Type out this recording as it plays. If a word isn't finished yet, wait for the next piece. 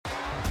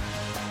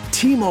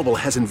T-Mobile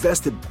has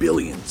invested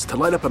billions to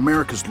light up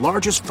America's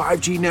largest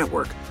 5G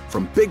network,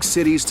 from big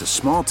cities to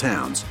small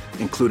towns,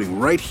 including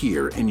right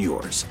here in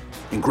yours.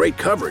 And great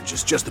coverage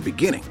is just the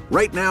beginning.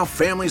 Right now,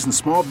 families and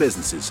small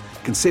businesses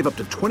can save up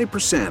to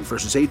 20%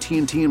 versus AT&T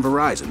and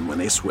Verizon when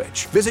they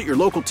switch. Visit your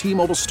local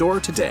T-Mobile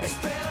store today.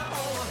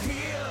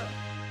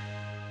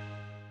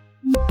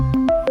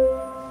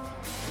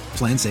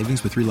 Plan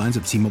savings with 3 lines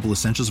of T-Mobile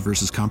Essentials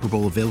versus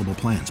comparable available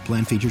plans.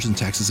 Plan features and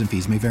taxes and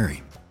fees may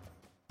vary.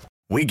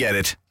 We get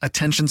it.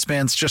 Attention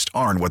spans just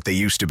aren't what they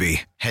used to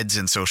be. Heads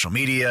in social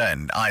media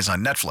and eyes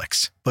on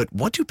Netflix. But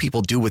what do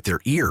people do with their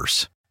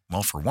ears?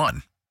 Well, for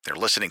one, they're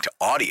listening to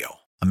audio.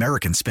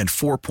 Americans spend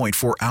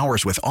 4.4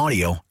 hours with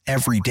audio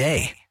every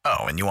day. Oh,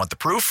 and you want the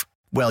proof?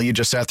 Well, you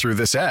just sat through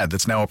this ad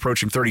that's now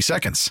approaching 30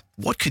 seconds.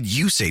 What could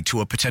you say to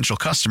a potential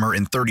customer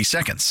in 30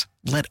 seconds?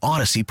 Let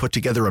Odyssey put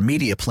together a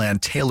media plan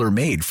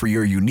tailor-made for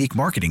your unique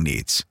marketing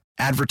needs.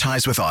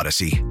 Advertise with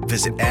Odyssey.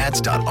 Visit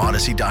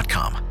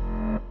ads.odyssey.com.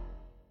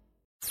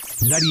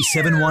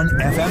 97.1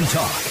 FM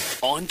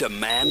Talk. On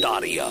demand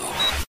audio.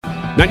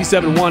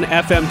 97.1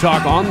 FM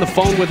Talk. On the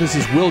phone with us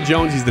is Will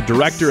Jones. He's the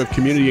Director of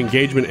Community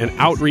Engagement and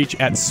Outreach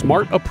at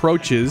Smart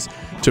Approaches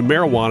to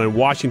Marijuana in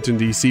Washington,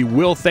 D.C.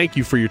 Will, thank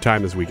you for your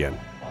time this weekend.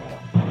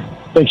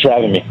 Thanks for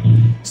having me.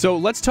 So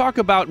let's talk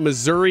about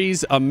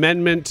Missouri's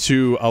amendment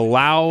to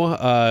allow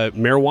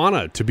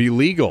marijuana to be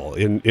legal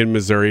in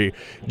Missouri.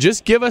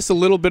 Just give us a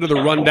little bit of the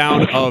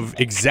rundown of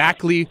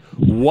exactly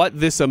what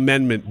this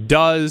amendment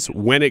does,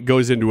 when it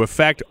goes into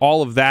effect,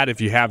 all of that if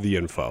you have the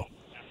info.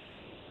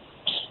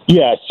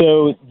 Yeah,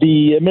 so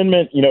the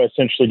amendment,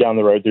 essentially down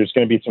the road, there's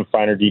going to be some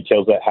finer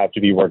details that have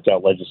to be worked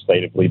out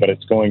legislatively, but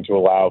it's going to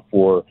allow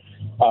for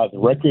the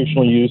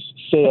recreational use,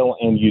 sale,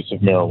 and use of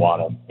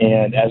marijuana.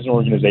 And as an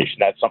organization,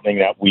 that's something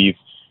that we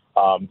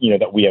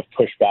have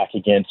pushed back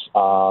against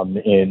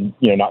in,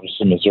 not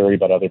just in Missouri,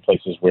 but other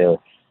places where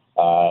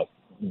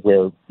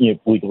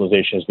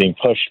legalization is being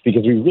pushed,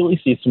 because we really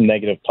see some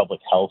negative public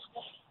health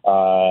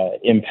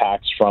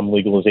impacts from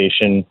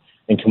legalization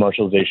and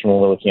commercialization when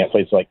we're looking at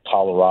places like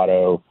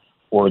Colorado,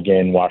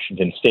 Oregon,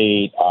 Washington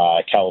State,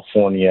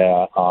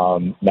 California,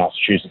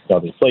 Massachusetts, and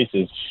other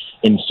places.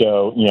 And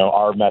so,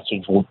 our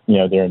message,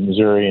 there in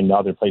Missouri and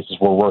other places,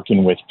 we're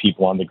working with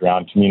people on the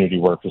ground, community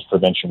workers,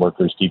 prevention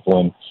workers, people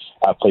in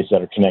places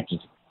that are connected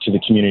to the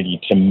community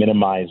to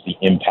minimize the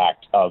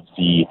impact of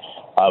the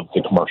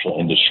commercial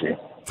industry.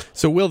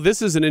 So, Will,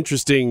 this is an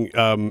interesting,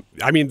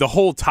 the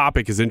whole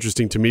topic is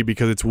interesting to me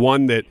because it's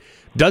one that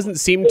doesn't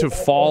seem to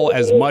fall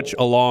as much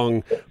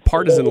along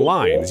partisan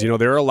lines.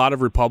 There are a lot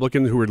of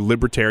Republicans who are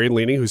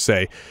libertarian-leaning who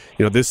say,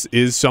 this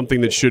is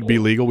something that should be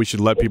legal. We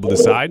should let people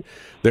decide.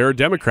 There are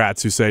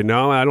Democrats who say,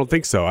 no, I don't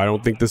think so. I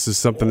don't think this is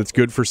something that's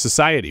good for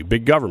society,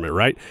 big government,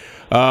 right?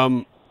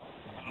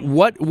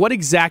 What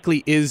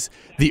exactly is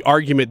the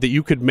argument that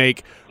you could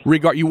make?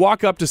 You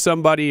walk up to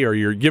somebody or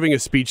you're giving a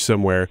speech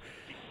somewhere,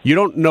 you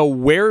don't know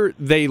where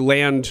they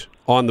land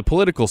on the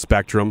political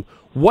spectrum.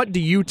 What do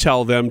you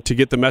tell them to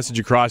get the message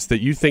across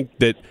that you think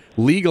that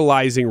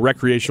legalizing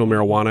recreational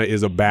marijuana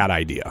is a bad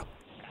idea?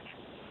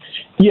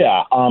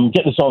 Yeah,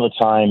 get this all the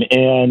time,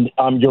 and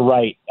you're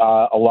right.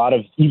 A lot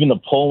of even the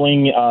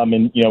polling,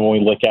 and when we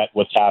look at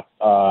what's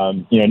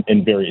happened,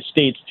 in various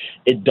states,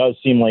 it does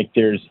seem like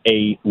there's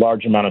a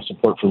large amount of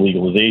support for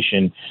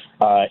legalization,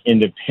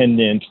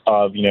 independent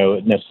of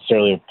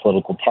necessarily a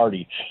political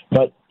party,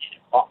 but.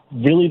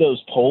 Really,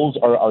 those polls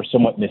are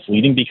somewhat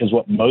misleading, because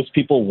what most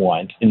people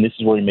want, and this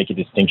is where we make a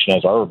distinction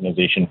as our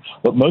organization,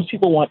 what most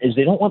people want is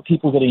they don't want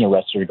people getting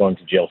arrested or going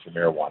to jail for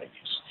marijuana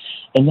use.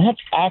 And that's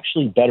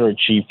actually better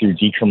achieved through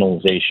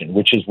decriminalization,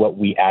 which is what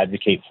we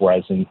advocate for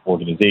as an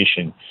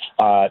organization,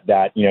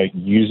 that,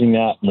 using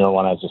that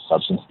marijuana as a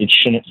substance, it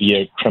shouldn't be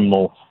a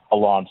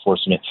law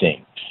enforcement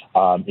thing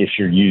if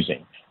you're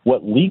using.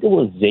 What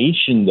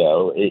legalization,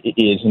 though,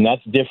 is, and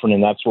that's different,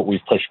 and that's what we've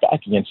pushed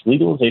back against,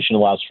 legalization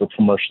allows for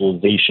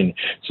commercialization.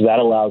 So that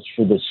allows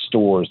for the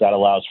stores, that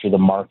allows for the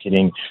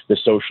marketing, the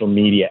social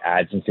media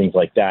ads, and things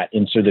like that.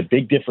 And so the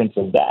big difference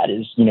of that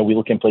is, we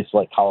look in places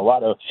like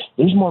Colorado,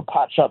 there's more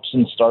pot shops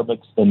and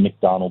Starbucks than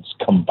McDonald's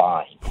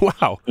combined.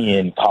 Wow.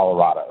 In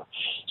Colorado.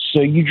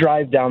 So you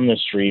drive down the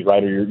street,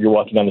 right, or you're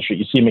walking down the street,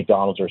 you see a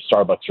McDonald's or a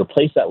Starbucks,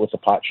 replace that with a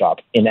pot shop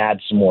and add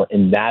some more,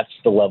 and that's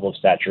the level of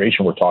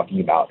saturation we're talking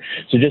about.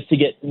 So just to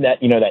get that,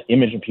 that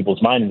image in people's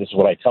mind, and this is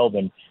what I tell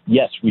them,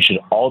 yes, we should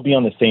all be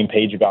on the same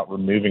page about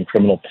removing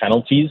criminal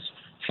penalties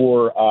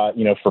for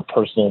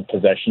personal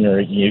possession, or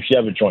if you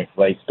have a joint,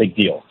 right, big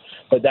deal.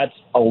 But that's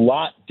a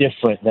lot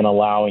different than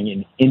allowing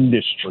an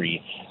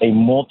industry, a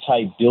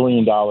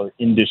multi-billion-dollar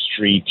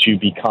industry, to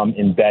become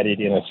embedded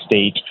in a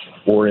state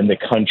or in the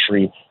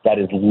country that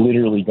is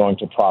literally going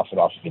to profit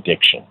off of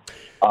addiction.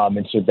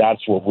 And so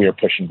that's what we're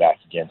pushing back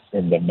against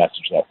in the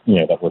message that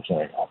that we're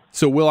carrying out.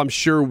 So, Will, I'm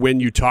sure when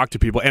you talk to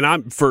people, and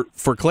I'm for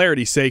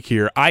clarity's sake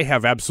here, I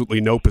have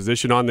absolutely no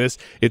position on this.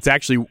 It's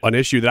actually an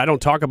issue that I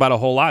don't talk about a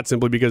whole lot,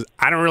 simply because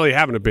I don't really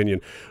have an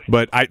opinion.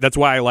 But that's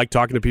why I like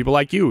talking to people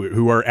like you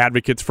who are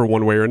advocates for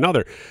one way or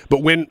another.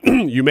 But when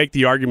you make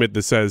the argument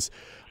that says,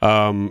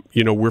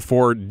 we're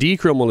for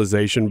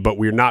decriminalization, but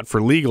we're not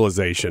for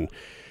legalization.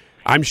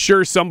 I'm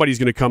sure somebody's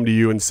going to come to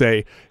you and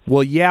say,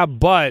 well, yeah,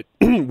 but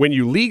when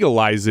you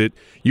legalize it,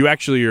 you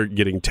actually are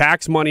getting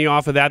tax money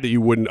off of that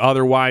you wouldn't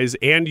otherwise,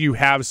 and you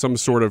have some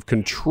sort of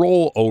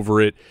control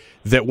over it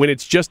that when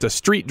it's just a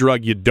street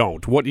drug, you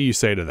don't. What do you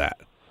say to that?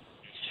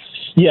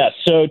 Yeah,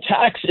 so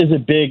tax is a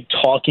big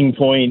talking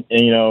point,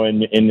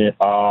 in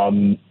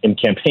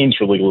campaigns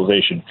for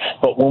legalization.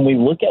 But when we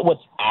look at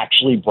what's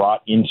actually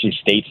brought into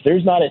states,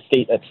 there's not a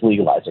state that's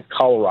legalized. Like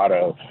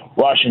Colorado,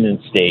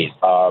 Washington State,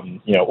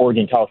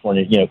 Oregon,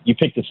 California. You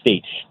pick the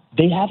state.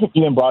 They haven't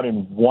even brought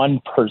in 1%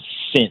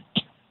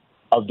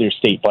 of their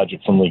state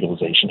budget from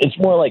legalization. It's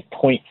more like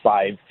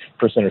 0.5%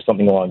 or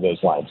something along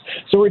those lines.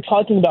 So we're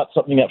talking about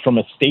something that, from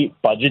a state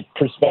budget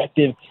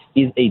perspective,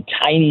 is a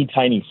tiny,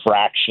 tiny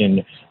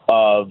fraction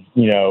of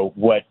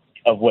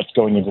what's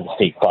going into the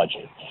state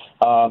budget.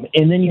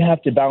 And then you have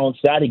to balance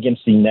that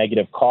against the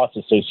negative costs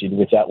associated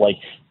with that, like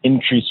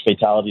increased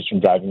fatalities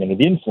from driving under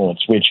the influence,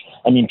 which,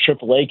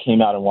 AAA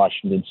came out in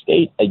Washington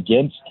State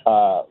against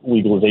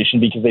legalization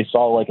because they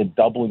saw like a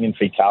doubling in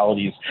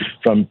fatalities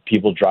from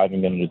people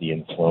driving under the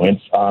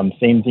influence.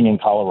 Same thing in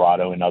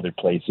Colorado and other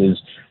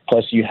places.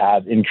 Plus, you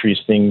have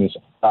increased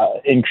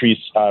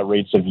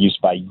rates of use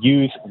by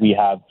youth. We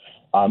have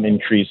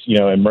increased,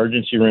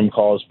 emergency room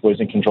calls,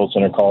 poison control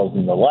center calls,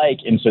 and the like.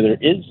 And so there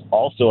is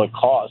also a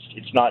cost.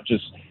 It's not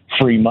just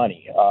free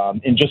money.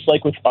 And just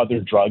like with other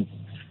drugs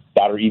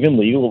that are even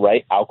legal,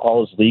 right?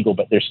 Alcohol is legal,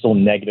 but there's still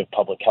negative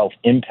public health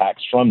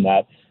impacts from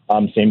that.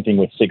 Same thing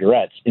with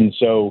cigarettes. And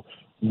so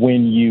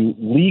when you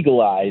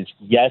legalize,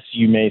 yes,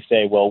 you may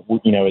say, well,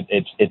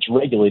 it's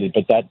regulated,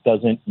 but that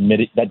doesn't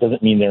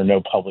mean there are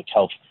no public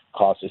health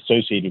costs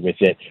associated with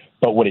it.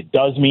 But what it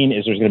does mean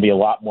is there's going to be a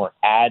lot more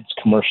ads,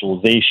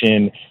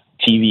 commercialization,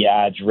 TV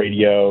ads,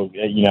 radio,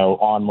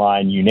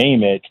 online, you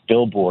name it,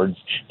 billboards,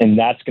 and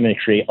that's going to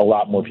create a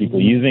lot more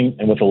people using.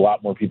 And with a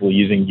lot more people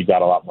using, you've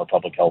got a lot more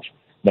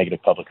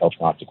negative public health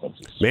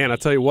consequences. Man, I'll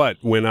tell you what,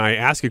 when I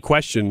ask a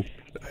question,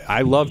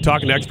 I love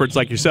talking to experts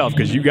like yourself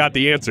because you got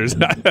the answers.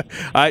 That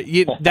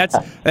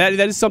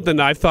is something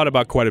I've thought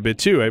about quite a bit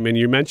too.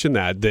 You mentioned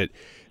that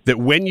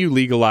when you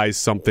legalize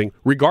something,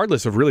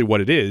 regardless of really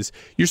what it is,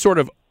 you're sort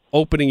of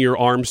opening your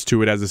arms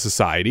to it as a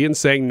society and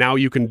saying now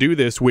you can do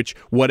this, which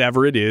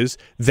whatever it is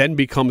then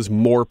becomes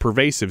more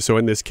pervasive. So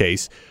in this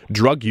case,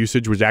 drug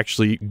usage would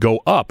actually go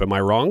up. Am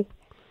I wrong?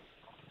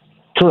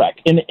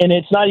 Correct. And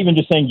it's not even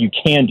just saying you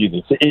can do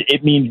this.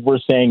 It means we're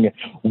saying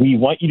we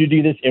want you to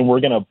do this, and we're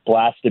going to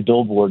blast a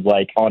billboard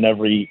like on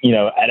every,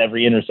 at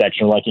every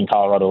intersection, like in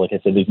Colorado. Like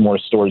I said, there's more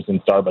stores than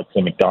Starbucks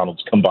and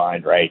McDonald's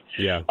combined, right?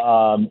 Yeah.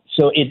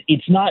 So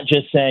it's not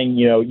just saying,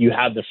 you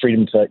have the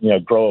freedom to,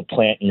 grow a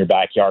plant in your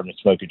backyard and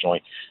smoke a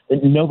joint.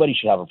 Nobody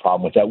should have a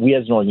problem with that. We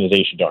as an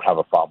organization don't have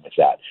a problem with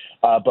that.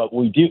 But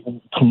we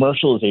do.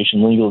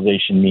 Commercialization,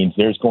 legalization means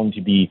there's going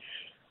to be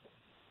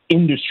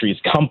industries,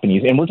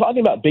 companies, and we're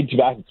talking about big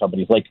tobacco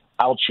companies like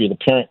Altria, the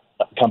parent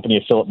company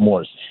of Philip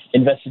Morris,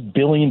 invested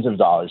billions of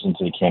dollars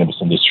into the cannabis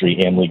industry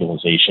and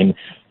legalization.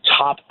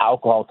 Top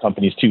alcohol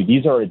companies, too.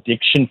 These are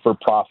addiction for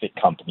profit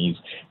companies.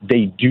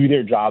 They do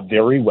their job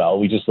very well.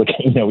 We just look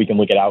at, we can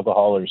look at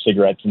alcohol or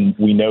cigarettes, and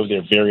we know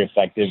they're very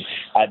effective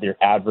at their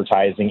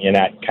advertising and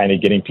at kind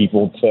of getting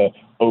people to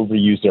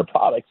overuse their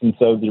products. And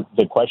so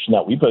the question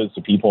that we pose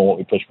to people and what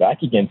we push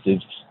back against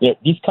is,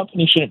 these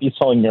companies shouldn't be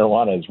selling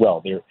marijuana as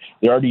well. They're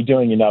already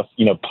doing enough,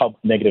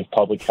 negative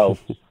public health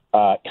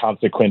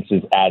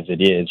consequences as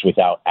it is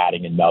without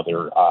adding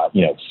another,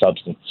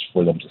 substance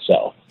for them to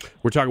sell.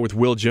 We're talking with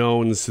Will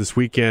Jones this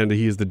weekend.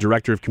 He is the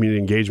Director of Community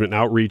Engagement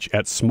and Outreach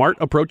at Smart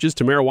Approaches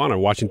to Marijuana in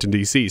Washington,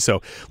 D.C.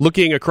 So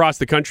looking across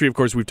the country, of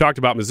course, we've talked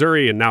about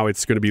Missouri, and now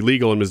it's going to be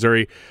legal in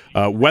Missouri.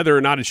 Whether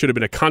or not it should have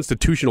been a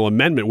constitutional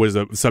amendment was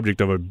a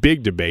subject of a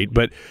big debate.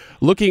 But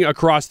looking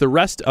across the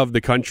rest of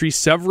the country,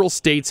 several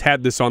states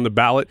had this on the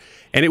ballot,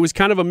 and it was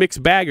kind of a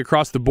mixed bag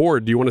across the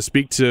board. Do you want to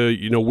speak to,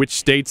 which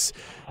states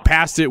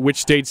passed it, which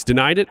states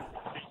denied it?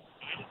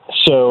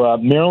 So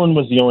Maryland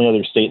was the only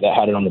other state that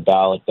had it on the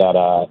ballot that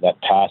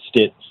passed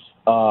it.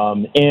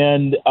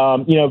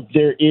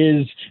 There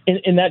is,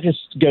 and that just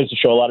goes to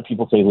show a lot of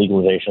people say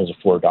legalization is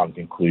a foregone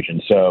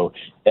conclusion. So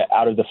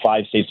out of the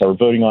 5 states that were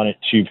voting on it,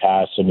 2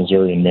 passed, so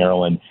Missouri and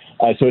Maryland.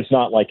 So it's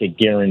not like a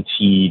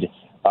guaranteed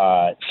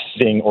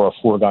thing or a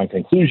foregone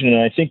conclusion.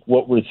 And I think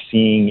what we're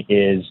seeing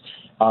is,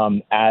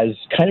 as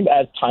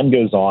time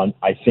goes on,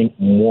 I think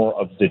more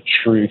of the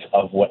truth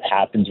of what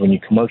happens when you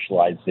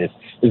commercialize this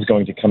is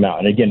going to come out.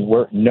 And again,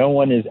 no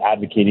one is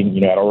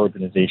advocating, at our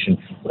organization,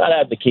 we're not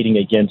advocating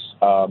against,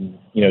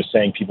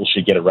 saying people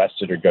should get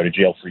arrested or go to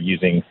jail for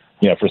using,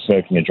 for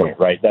smoking a joint,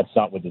 right? That's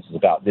not what this is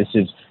about. This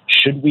is,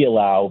 should we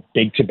allow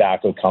big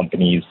tobacco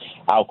companies,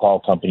 alcohol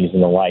companies,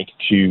 and the like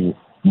to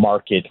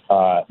market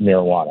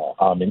marijuana?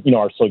 And,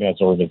 our slogan as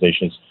an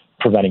organization is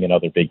preventing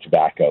another big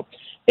tobacco.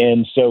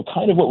 And so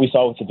kind of what we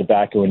saw with the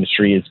tobacco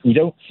industry is we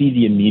don't see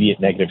the immediate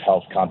negative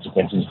health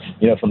consequences,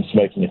 from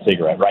smoking a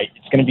cigarette, right?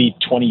 It's going to be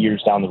 20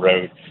 years down the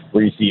road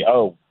where you see,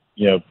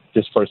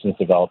 this person has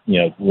developed,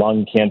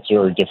 lung cancer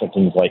or different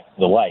things like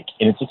the like.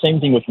 And it's the same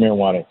thing with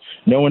marijuana.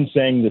 No one's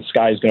saying the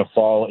sky is going to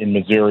fall in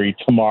Missouri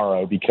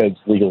tomorrow because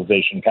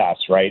legalization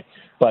passed, right?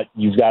 But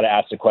you've got to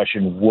ask the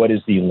question, what is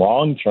the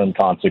long-term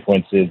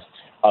consequences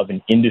of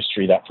an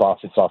industry that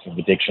profits off of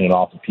addiction and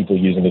off of people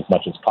using as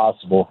much as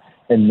possible?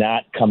 And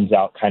that comes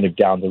out kind of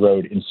down the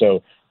road. And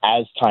so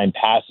as time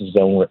passes,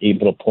 though, and we're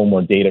able to pull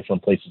more data from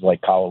places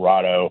like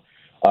Colorado,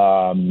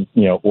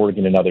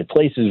 Oregon and other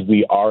places,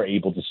 we are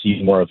able to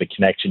see more of a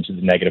connection to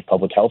the negative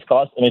public health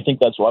costs. And I think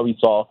that's why we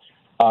saw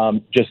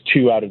just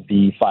 2 out of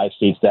the 5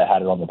 states that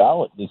had it on the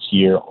ballot this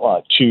year,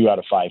 2 out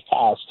of 5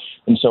 passed.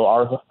 And so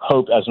our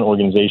hope as an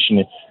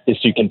organization is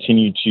to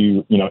continue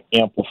to,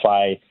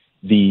 amplify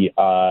the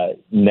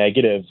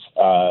negative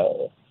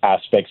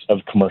aspects of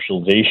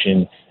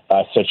commercialization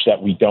such that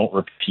we don't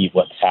repeat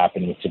what's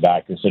happened with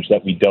tobacco, such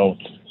that we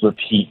don't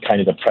repeat kind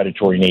of the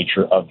predatory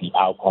nature of the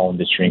alcohol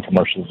industry and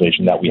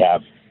commercialization that we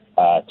have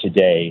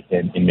today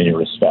in many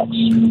respects.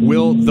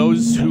 Will,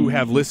 those who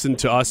have listened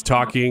to us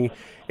talking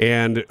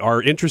and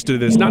are interested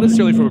in this, not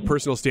necessarily from a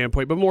personal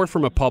standpoint, but more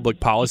from a public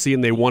policy,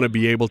 and they want to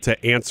be able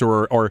to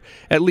answer or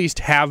at least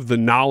have the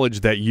knowledge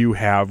that you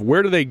have,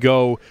 where do they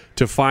go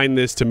to find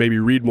this, to maybe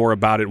read more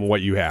about it and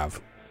what you have?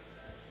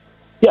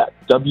 Yeah,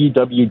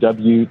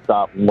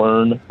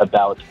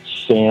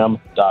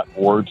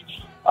 www.learnaboutsam.org.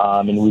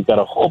 And we've got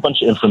a whole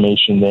bunch of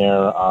information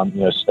there.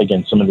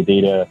 Again, some of the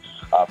data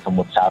from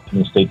what's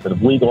happening in states that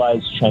have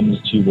legalized,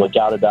 trends to look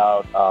out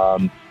about.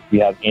 We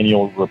have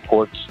annual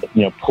reports,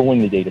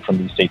 pulling the data from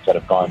these states that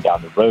have gone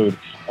down the road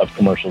of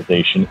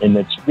commercialization. And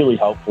it's really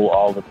helpful.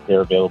 All of it,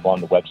 they're available on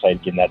the website.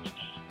 Again, that's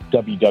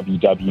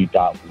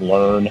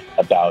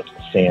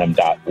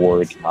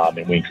www.learnaboutsam.org.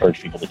 And we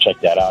encourage people to check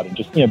that out and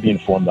just, be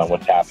informed on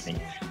what's happening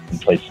in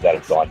places that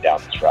have gone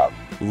down this route.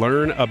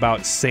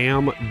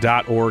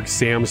 Learnaboutsam.org.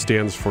 SAM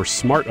stands for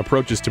Smart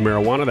Approaches to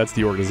Marijuana. That's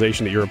the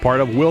organization that you're a part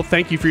of. Will,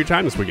 thank you for your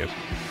time this weekend.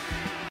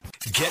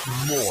 Get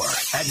more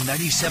at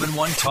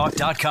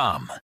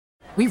 971talk.com.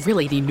 We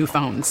really need new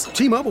phones.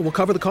 T-Mobile will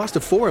cover the cost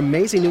of 4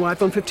 amazing new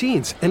iPhone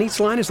 15s, and each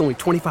line is only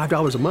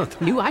 $25 a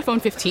month. New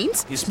iPhone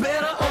 15s? It's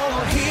better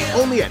over here.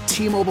 Only at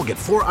T-Mobile, get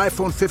 4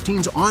 iPhone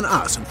 15s on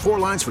us and 4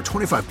 lines for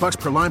 $25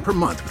 per line per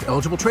month with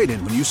eligible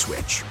trade-in when you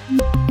switch.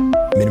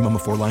 Minimum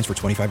of 4 lines for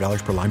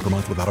 $25 per line per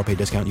month with autopay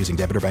discount using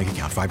debit or bank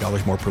account.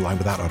 $5 more per line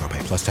without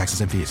autopay, plus taxes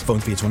and fees. Phone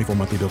fee at 24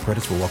 monthly bill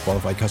credits for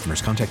well-qualified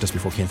customers. Contact us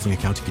before canceling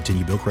account to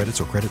continue bill credits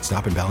or credit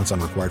stop and balance on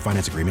required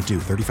finance agreement due.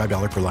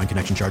 $35 per line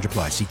connection charge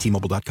applies. See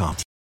T-Mobile.com.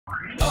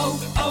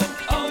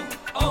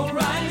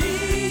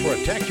 O'Reilly.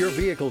 Protect your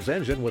vehicle's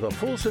engine with a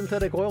full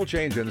synthetic oil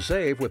change and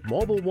save with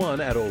Mobil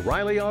 1 at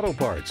O'Reilly Auto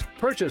Parts.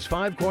 Purchase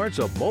 5 quarts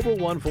of Mobil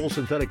 1 full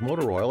synthetic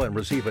motor oil and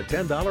receive a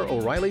 $10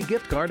 O'Reilly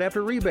gift card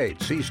after rebate.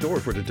 See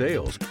store for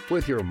details.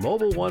 With your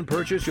Mobil 1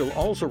 purchase, you'll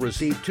also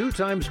receive 2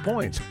 times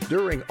points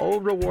during O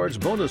Rewards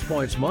Bonus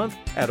Points Month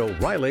at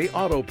O'Reilly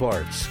Auto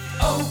Parts.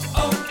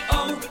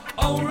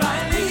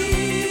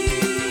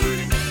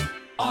 O'Reilly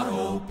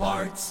Auto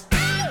Parts.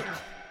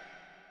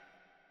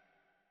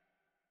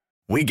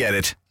 We get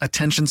it.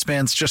 Attention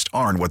spans just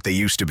aren't what they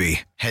used to be.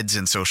 Heads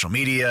in social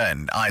media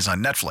and eyes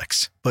on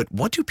Netflix. But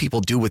what do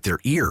people do with their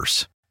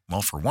ears?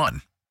 Well, for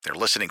one, they're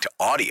listening to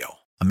audio.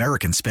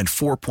 Americans spend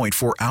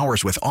 4.4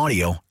 hours with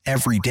audio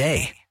every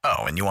day. Oh,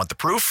 and you want the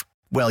proof?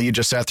 Well, you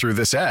just sat through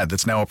this ad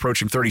that's now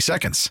approaching 30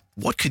 seconds.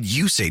 What could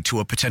you say to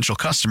a potential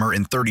customer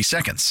in 30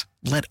 seconds?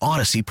 Let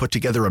Odyssey put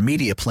together a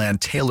media plan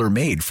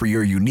tailor-made for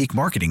your unique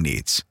marketing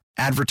needs.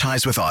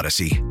 Advertise with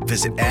Odyssey.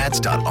 Visit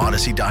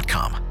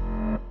ads.odyssey.com.